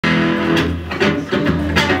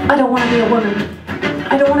I don't want to be a woman.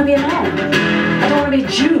 I don't want to be a man. I don't want to be a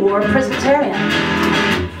Jew or a Presbyterian.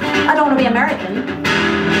 I don't want to be American.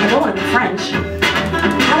 I don't want to be French.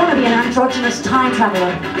 I want to be an androgynous time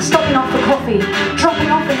traveler, stopping off for coffee, dropping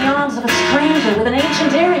off in the arms of a stranger with an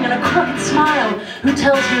ancient earring and a crooked smile, who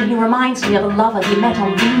tells me he reminds me of a lover he met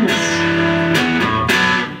on Venus.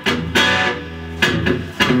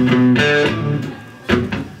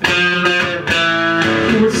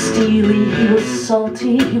 He was steely, he was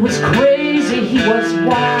salty, he was crazy, he was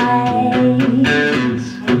wise.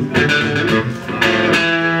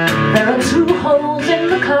 There are 2 holes in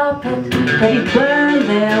the carpet that he burned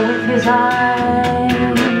there with his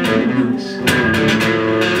eyes.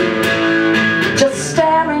 Just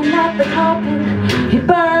staring at the carpet, he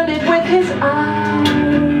burned it with his eyes.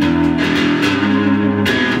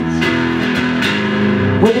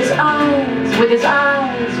 With his eyes, with his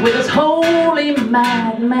eyes, with his holy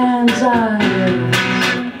madman's eyes.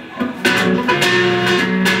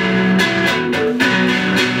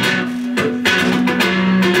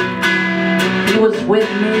 He was with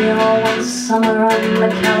me all one summer on the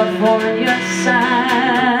California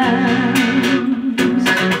sands.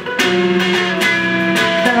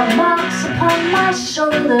 There are marks upon my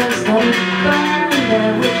shoulders that he burned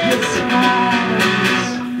there with his hands.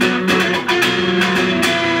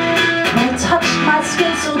 When he touched my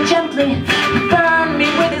skin so gently, he burned me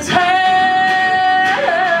with his hands.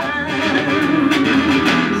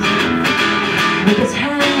 With his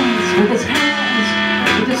hands, with his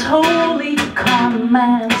hands, with his holy con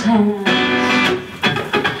man's hands.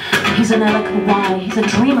 He's an eloquent why, he's a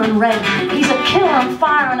dreamer in red, he's a killer on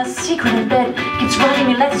fire and a secret in bed. He keeps writing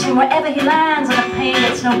me letters from wherever he lands, and the pain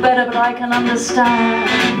gets no better, but I can understand.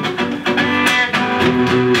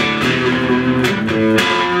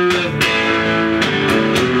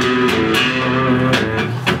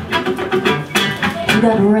 He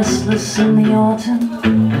got restless in the autumn,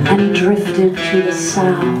 and he drifted to the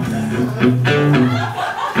south.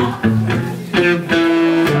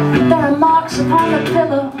 There are marks upon the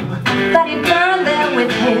pillow that he burned there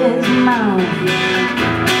with his mouth.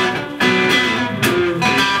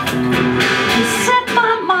 He set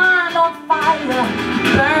my mind on fire,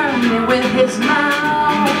 burned me with his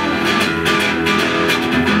mouth.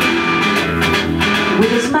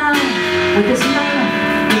 With his mouth, with his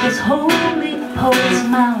mouth, with his holy poet's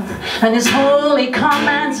mouth, and his holy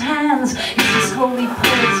command's hands. It's his holy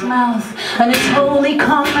poet's mouth, and his holy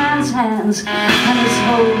command's hands, and his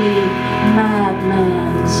holy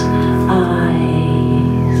madman's eyes.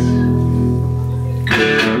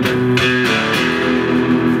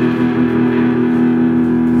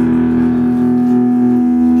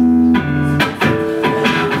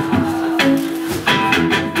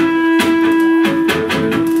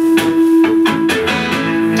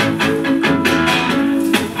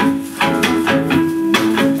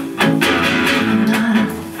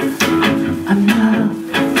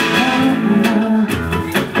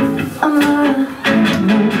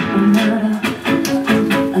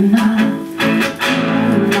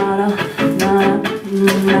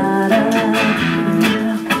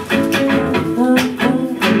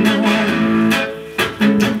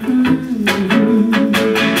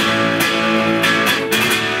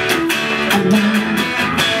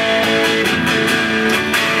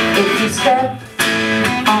 If you step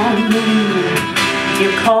on me, you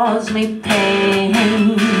cause me pain.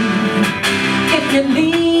 If you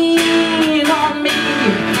lean on me,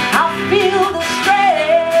 I'll feel the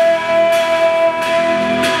strain.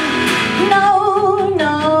 No,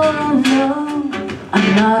 no, no, I'm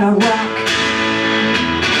not a rock.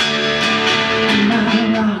 I'm not a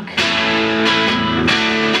rock.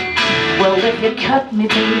 Well, if you cut me,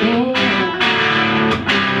 baby,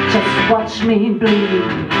 just watch me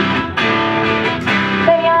bleed.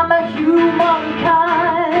 Say I'm a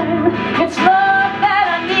humankind, it's love that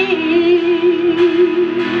I need.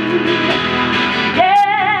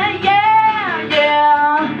 Yeah, yeah,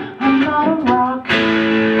 yeah, I'm not a rock.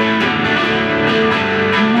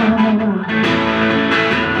 I'm not a rock.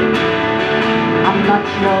 I'm not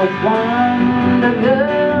your wonder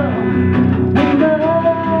girl with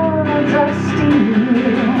nerves of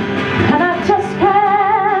steel, and I just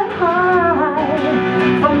can't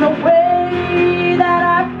hide from the way that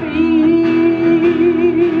I feel.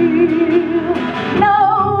 No,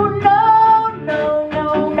 no, no, no,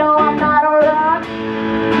 no, I'm not a rock.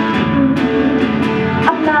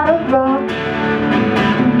 I'm not a rock.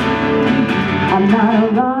 I'm not a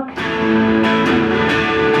rock.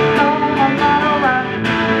 No, I'm not a rock.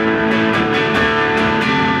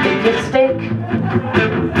 If you stick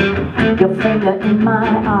your finger in my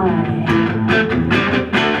eye,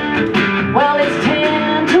 well, it's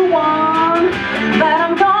 10 to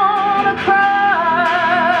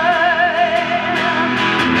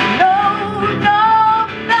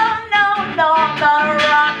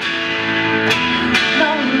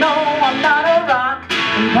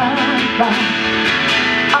wrong.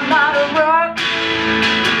 I'm not a rock.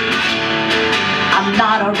 I'm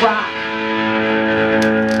not a rock.